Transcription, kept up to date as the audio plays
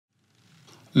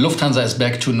Lufthansa is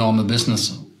back to normal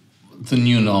business. The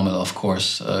new normal, of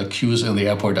course. Queues in the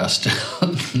airport are still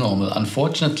normal,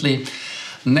 unfortunately.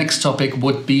 Next topic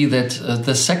would be that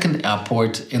the second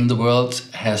airport in the world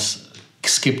has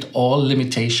skipped all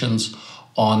limitations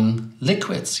on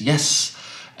liquids. Yes.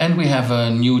 And we have a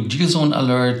new deal zone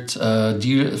alert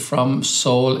deal from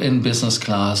Seoul in business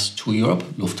class to Europe.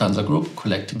 Lufthansa Group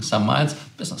collecting some miles.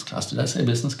 Business class, did I say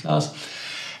business class?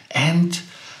 And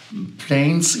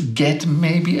planes get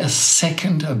maybe a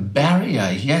second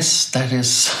barrier. Yes, that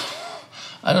is,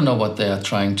 I don't know what they are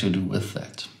trying to do with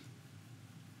that.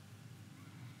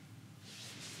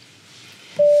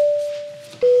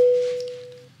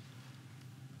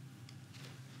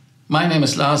 My name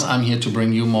is Lars. I'm here to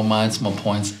bring you more miles, more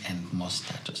points, and more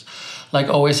status. Like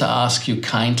always, I ask you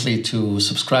kindly to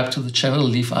subscribe to the channel,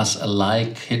 leave us a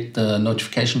like, hit the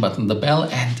notification button, the bell,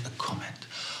 and a comment.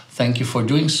 Thank you for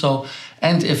doing so.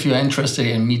 And if you're interested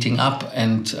in meeting up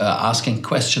and asking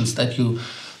questions that you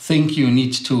think you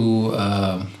need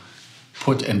to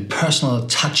put a personal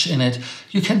touch in it,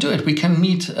 you can do it. We can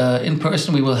meet in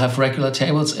person. We will have regular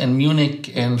tables in Munich,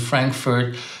 in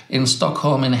Frankfurt, in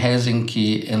Stockholm, in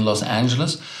Helsinki, in Los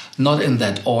Angeles. Not in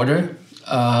that order.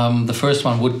 The first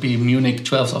one would be Munich,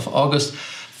 12th of August,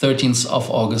 13th of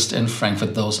August in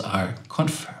Frankfurt. Those are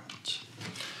confirmed.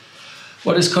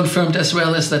 What is confirmed as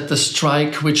well is that the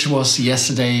strike, which was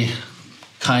yesterday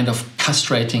kind of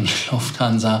castrating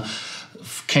Lufthansa,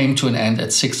 came to an end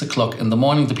at 6 o'clock in the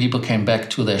morning. The people came back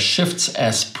to their shifts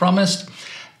as promised,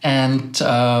 and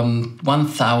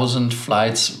 1,000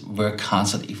 flights were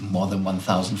cancelled, even more than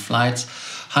 1,000 flights.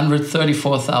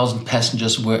 134,000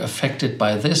 passengers were affected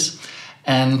by this,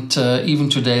 and even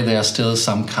today there are still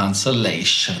some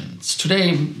cancellations.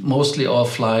 Today, mostly all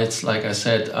flights, like I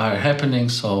said, are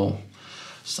happening,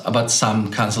 but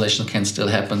some cancellation can still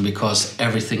happen because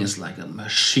everything is like a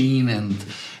machine, and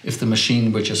if the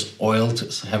machine which is oiled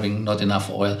is having not enough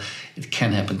oil, it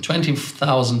can happen.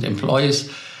 20,000 employees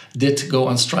did go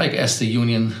on strike as the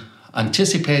union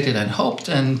anticipated and hoped,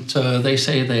 and they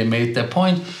say they made their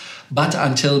point. But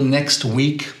until next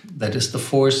week, that is the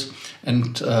 4th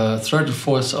and 3rd and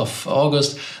 4th of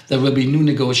August, there will be new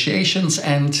negotiations,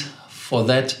 and for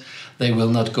that they will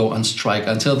not go on strike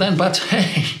until then. But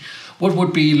hey, what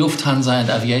would be Lufthansa and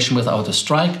aviation without a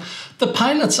strike? The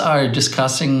pilots are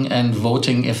discussing and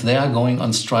voting if they are going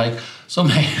on strike. So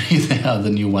maybe they are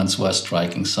the new ones who are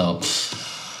striking. So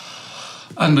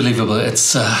unbelievable.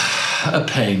 It's a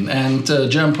pain. And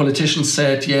German politicians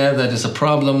said, yeah, that is a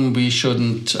problem. We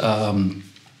shouldn't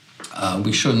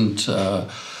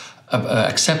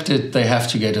accept it. They have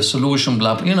to get a solution,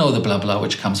 blah, blah. You know, the blah, blah,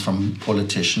 which comes from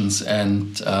politicians.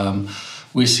 And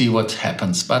we see what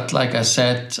happens. But like I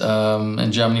said,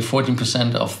 in Germany,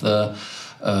 14% of the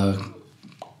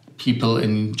people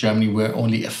in Germany were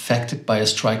only affected by a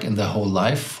strike in their whole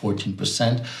life,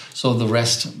 14%. So the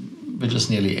rest, which is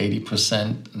nearly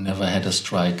 80%, never had a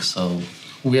strike. So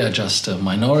we are just a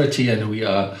minority, and we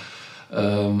are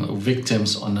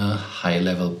victims on a high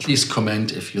level. Please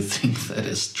comment if you think that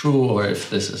is true, or if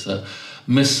this is a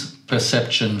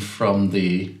misperception from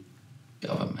the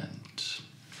government.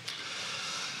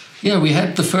 Yeah, we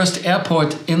had the first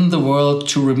airport in the world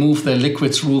to remove their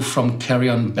liquids rule from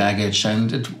carry-on baggage.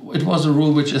 And it was a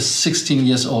rule which is 16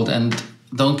 years old. And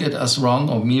don't get us wrong,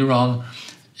 or me wrong,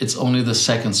 it's only the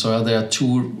second. So there are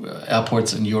 2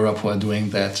 airports in Europe who are doing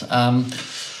that.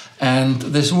 And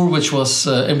this rule, which was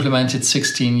implemented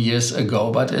 16 years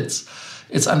ago, but it's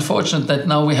unfortunate that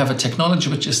now we have a technology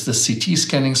which is the CT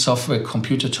scanning software,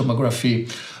 computer tomography,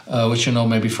 which you know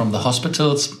maybe from the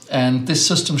hospitals. And this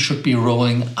system should be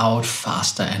rolling out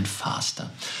faster and faster.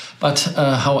 But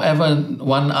however,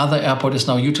 one other airport is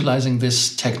now utilizing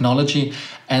this technology,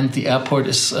 and the airport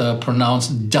is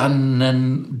pronounced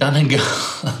Dunningen.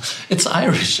 It's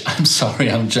Irish. I'm sorry,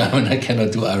 I'm German. I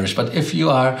cannot do Irish. But if you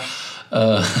are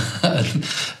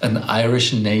an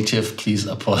Irish native, please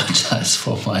apologize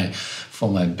for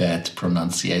my bad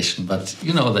pronunciation. But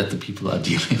you know that the people are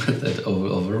dealing with it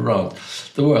all around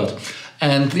the world.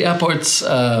 And the airport's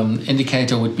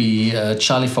indicator would be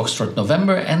Charlie Foxtrot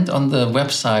November. And on the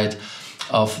website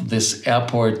of this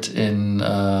airport in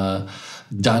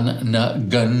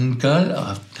Dunningen,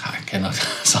 I cannot,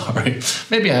 sorry.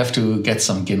 Maybe I have to get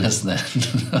some Guinness then.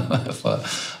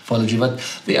 Apology. But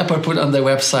the airport put on their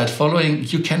website following: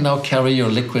 you can now carry your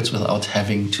liquids without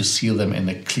having to seal them in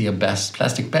a clear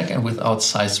plastic bag and without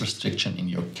size restriction in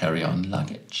your carry-on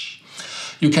luggage.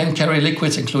 You can carry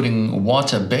liquids including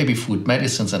water, baby food,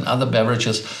 medicines and other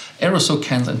beverages, aerosol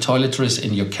cans and toiletries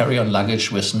in your carry-on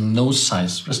luggage with no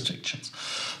size restrictions.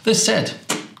 This said,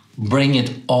 bring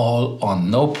it all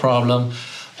on, no problem.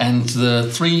 And the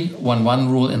 311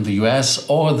 rule in the US,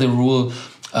 or the rule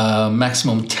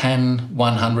maximum 10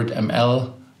 100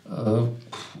 ml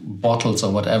bottles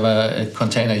or whatever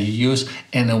container you use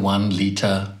in a 1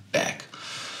 liter bag.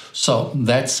 So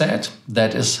that said,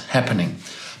 that is happening.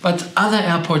 But other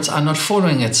airports are not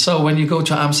following it. So when you go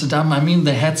to Amsterdam, I mean,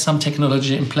 they had some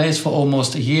technology in place for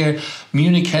almost a year.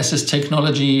 Munich has this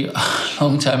technology a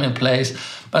long time in place,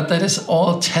 but that is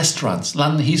all test runs.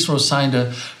 London Heathrow signed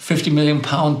a £50 million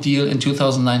deal in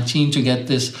 2019 to get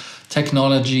these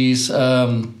technologies,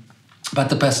 but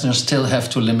the passengers still have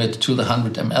to limit to the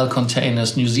 100 ml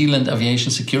containers. New Zealand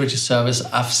Aviation Security Service,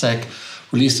 AFSEC,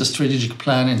 released a strategic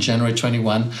plan in January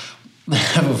 21. They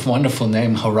have a wonderful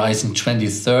name, Horizon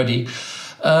 2030.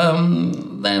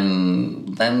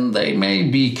 Then they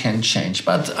maybe can change.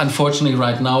 But unfortunately,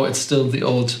 right now, it's still the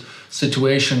old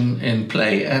situation in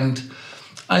play. And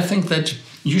I think that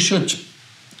you should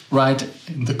write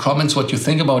in the comments what you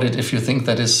think about it, if you think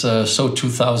that is so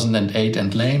 2008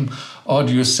 and lame, or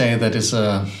do you say that is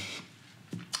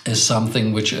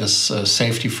something which is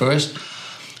safety first.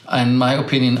 In my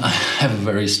opinion, I have a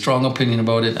very strong opinion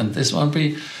about it, and this won't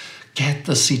be get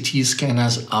the CT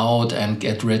scanners out and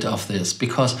get rid of this,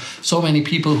 because so many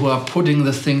people who are putting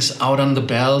the things out on the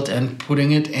belt and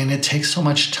putting it in, it takes so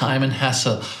much time and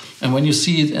hassle. And when you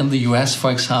see it in the US, for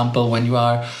example, when you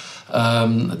are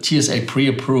TSA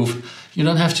pre-approved, you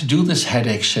don't have to do this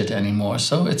headache shit anymore.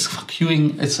 So it's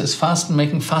queuing, it's fast and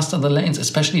making faster the lanes,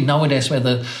 especially nowadays where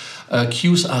the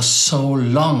queues are so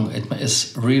long. It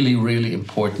is really, really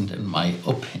important in my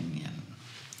opinion.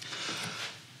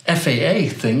 FAA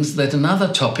thinks that another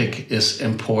topic is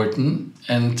important,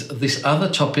 and this other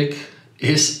topic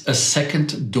is a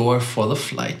second door for the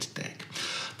flight deck.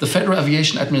 The Federal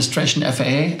Aviation Administration,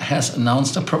 FAA, has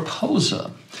announced a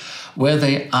proposal where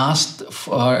they asked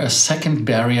for a second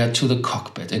barrier to the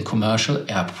cockpit in commercial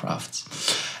aircrafts.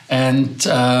 And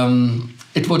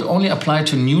it would only apply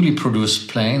to newly produced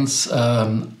planes.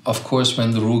 Of course,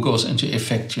 when the rule goes into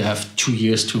effect, you have 2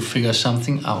 years to figure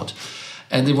something out.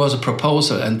 And it was a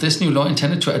proposal. And this new law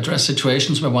intended to address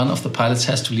situations where one of the pilots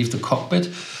has to leave the cockpit,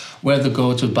 where they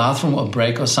go to the bathroom or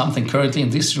break or something. Currently, in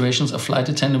these situations, a flight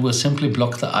attendant will simply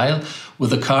block the aisle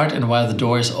with a card and while the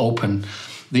door is open.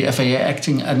 The FAA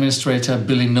acting administrator,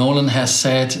 Billy Nolan, has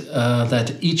said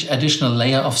that each additional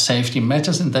layer of safety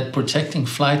matters and that protecting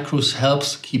flight crews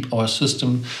helps keep our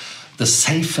system the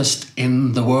safest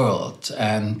in the world.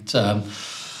 And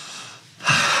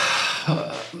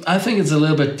I think it's a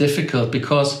little bit difficult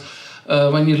because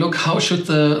when you look, how should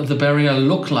the barrier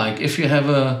look like? If you have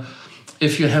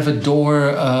a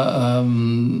door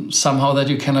somehow that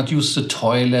you cannot use the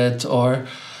toilet, or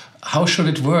how should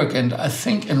it work? And I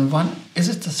think in one, is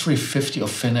it the 350 or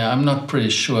Finnair? I'm not pretty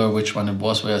sure which one it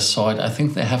was where I saw it. I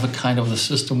think they have a kind of the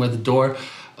system where the door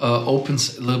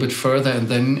opens a little bit further and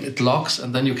then it locks,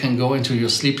 and then you can go into your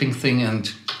sleeping thing,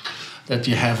 and that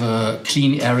you have a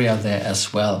clean area there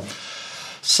as well.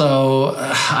 So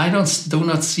I do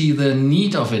not see the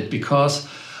need of it, because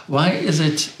why is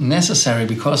it necessary?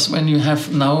 Because when you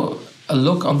have now a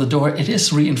look on the door, it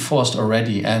is reinforced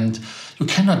already, and you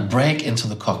cannot break into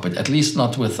the cockpit, at least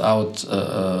not without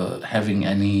having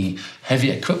any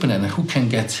heavy equipment. And who can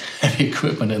get heavy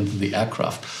equipment into the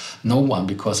aircraft? No one,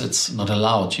 because it's not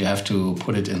allowed. You have to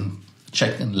put it in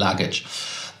checked-in luggage.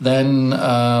 Then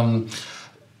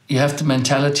you have the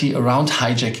mentality around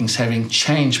hijackings having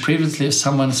changed. Previously, if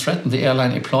someone threatened the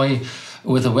airline employee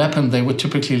with a weapon, they would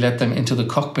typically let them into the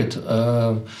cockpit.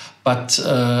 But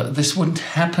this wouldn't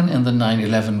happen in the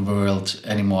 9/11 world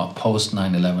anymore, post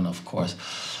 9/11, of course.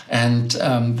 And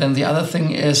then the other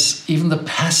thing is, even the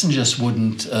passengers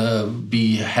wouldn't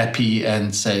be happy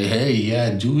and say, hey, yeah,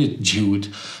 do it, dude.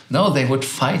 No, they would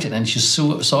fight it. And you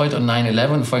saw it on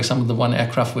 9/11, for example, the one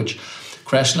aircraft which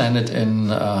crash landed in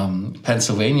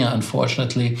Pennsylvania,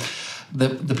 unfortunately.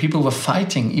 The people were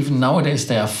fighting. Even nowadays,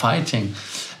 they are fighting.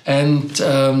 And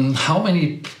how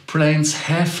many planes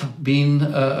have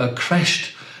been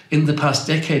crashed in the past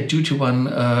decade due to one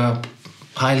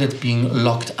pilot being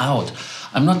locked out?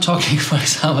 I'm not talking, for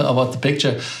example, about the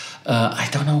picture. I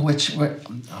don't know where.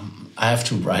 I have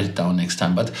to write it down next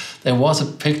time. But there was a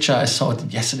picture, I saw it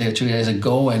yesterday or 2 days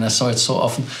ago, and I saw it so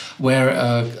often, where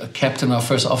a captain or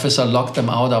first officer locked them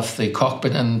out of the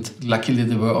cockpit, and luckily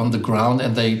they were on the ground,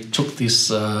 and they took this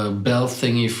bell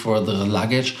thingy for the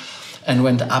luggage and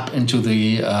went up into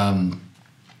the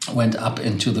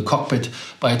cockpit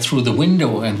through the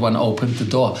window, and one opened the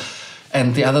door.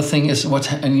 And the other thing is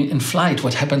in flight,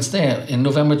 what happens there? In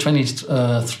November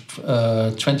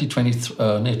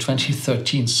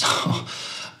 2013, so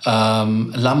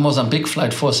LAM Mozambique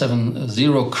flight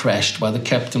 470 crashed while the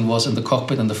captain was in the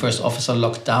cockpit and the first officer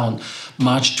locked down.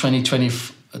 March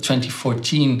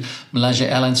 2014, Malaysia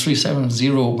Airlines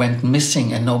 370 went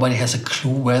missing and nobody has a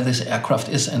clue where this aircraft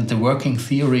is. And the working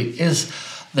theory is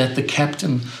that the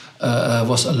captain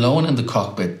was alone in the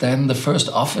cockpit. Then the first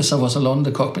officer was alone in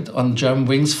the cockpit on German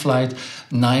Wings flight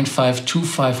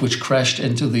 9525, which crashed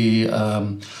into the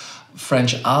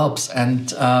French Alps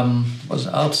and was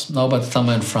it Alps? No, but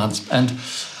somewhere in France. And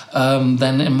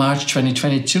then in March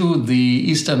 2022,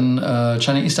 the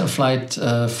China Eastern flight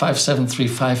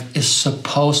 5735 is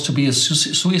supposed to be a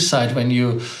suicide when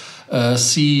you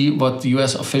see what the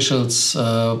US officials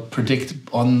predict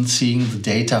on seeing the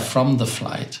data from the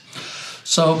flight.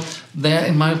 So there,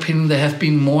 in my opinion, there have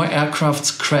been more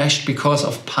aircrafts crashed because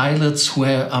of pilots who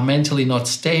are mentally not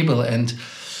stable, and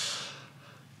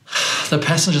the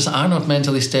passengers are not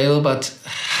mentally stable, but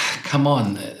come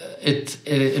on. It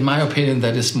in my opinion,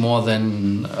 that is more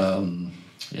than,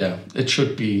 it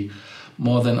should be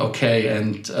more than okay.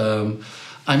 And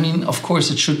I mean, of course,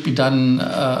 it should be done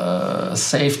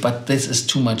safe, but this is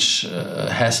too much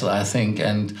hassle, I think.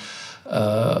 And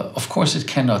of course, it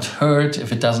cannot hurt.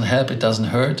 If it doesn't help, it doesn't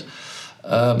hurt.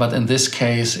 But in this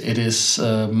case, it is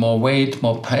more weight,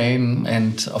 more pain,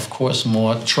 and of course,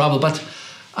 more trouble. But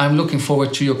I'm looking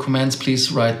forward to your comments. Please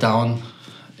write down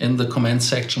in the comment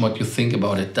section what you think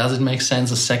about it. Does it make sense,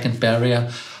 a second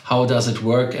barrier? How does it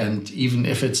work? And even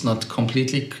if it's not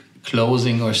completely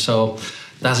closing or so,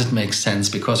 does it make sense?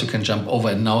 Because you can jump over.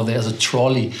 And now there's a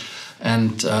trolley.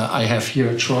 And I have here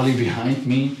a trolley behind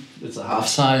me. It's a half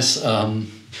size. I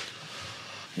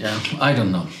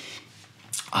don't know.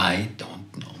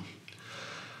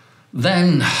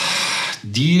 Then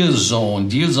Deal Zone.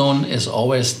 Deal Zone is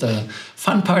always the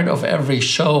fun part of every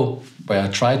show where I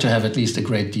try to have at least a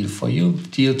great deal for you.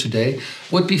 Deal today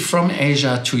would be from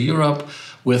Asia to Europe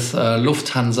with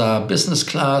Lufthansa business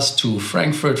class to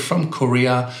Frankfurt, from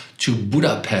Korea to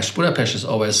Budapest. Budapest is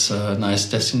always a nice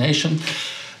destination.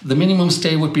 The minimum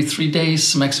stay would be 3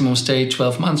 days, maximum stay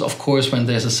 12 months. Of course, when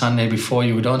there's a Sunday before,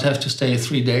 you don't have to stay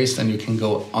 3 days. Then you can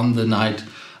go on the night,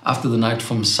 after the night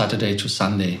from Saturday to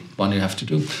Sunday, one you have to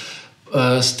do.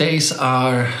 Stays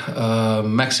are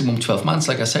maximum 12 months.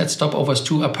 Like I said, stopovers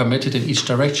 2 are permitted in each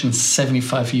direction,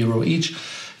 €75 each.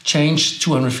 Change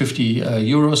 250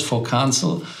 euros for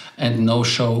cancel and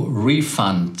no-show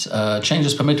refund.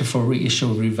 Changes permitted for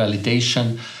reissue,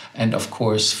 revalidation, and of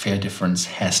course, fare difference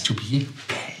has to be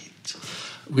paid.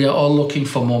 We are all looking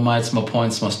for more miles, more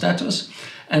points, more status.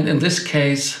 And in this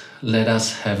case, let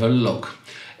us have a look.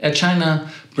 Air China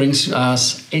brings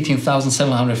us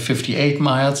 18,758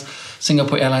 miles.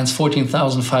 Singapore Airlines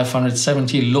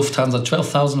 14,570, Lufthansa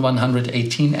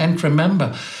 12,118. And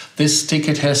remember, this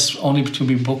ticket has only to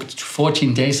be booked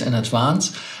 14 days in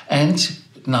advance. And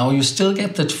now you still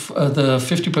get the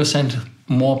 50%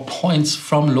 more points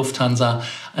from Lufthansa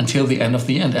until the end of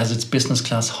the year, as it's business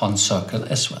class Horn Circle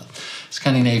as well.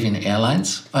 Scandinavian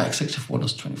Airlines, executive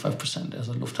bonus 25% as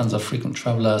a Lufthansa frequent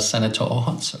traveler, Senator or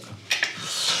Horn Circle.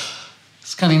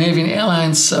 Scandinavian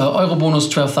Airlines, Euro bonus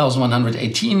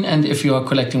 12,118. And if you are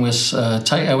collecting with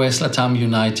Thai Airways, LATAM,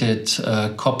 United,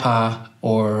 Copa,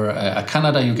 or Air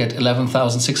Canada, you get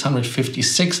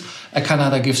 11,656. Air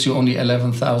Canada gives you only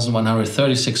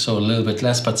 11,136, so a little bit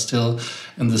less, but still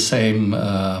in the same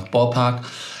ballpark.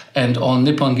 And All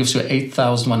Nippon gives you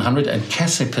 8,100. And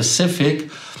Cathay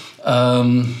Pacific,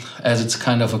 as it's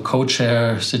kind of a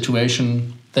co-share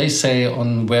situation, they say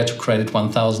on where to credit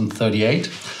 1,038.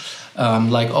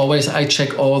 Like always, I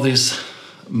check all these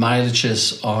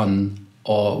mileages on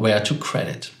or where to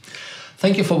credit.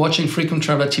 Thank you for watching Frequent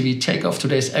Traveler TV Takeoff.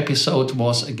 Today's episode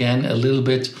was again a little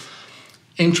bit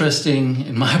interesting,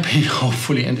 in my opinion,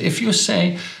 hopefully. And if you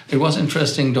say it was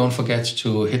interesting, don't forget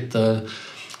to hit the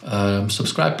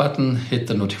subscribe button, hit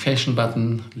the notification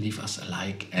button, leave us a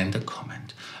like and a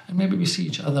comment. And maybe we see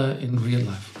each other in real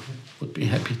life. Would be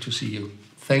happy to see you.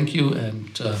 Thank you,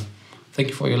 and thank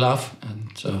you for your love,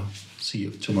 and see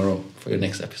you tomorrow for your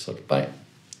next episode. Bye.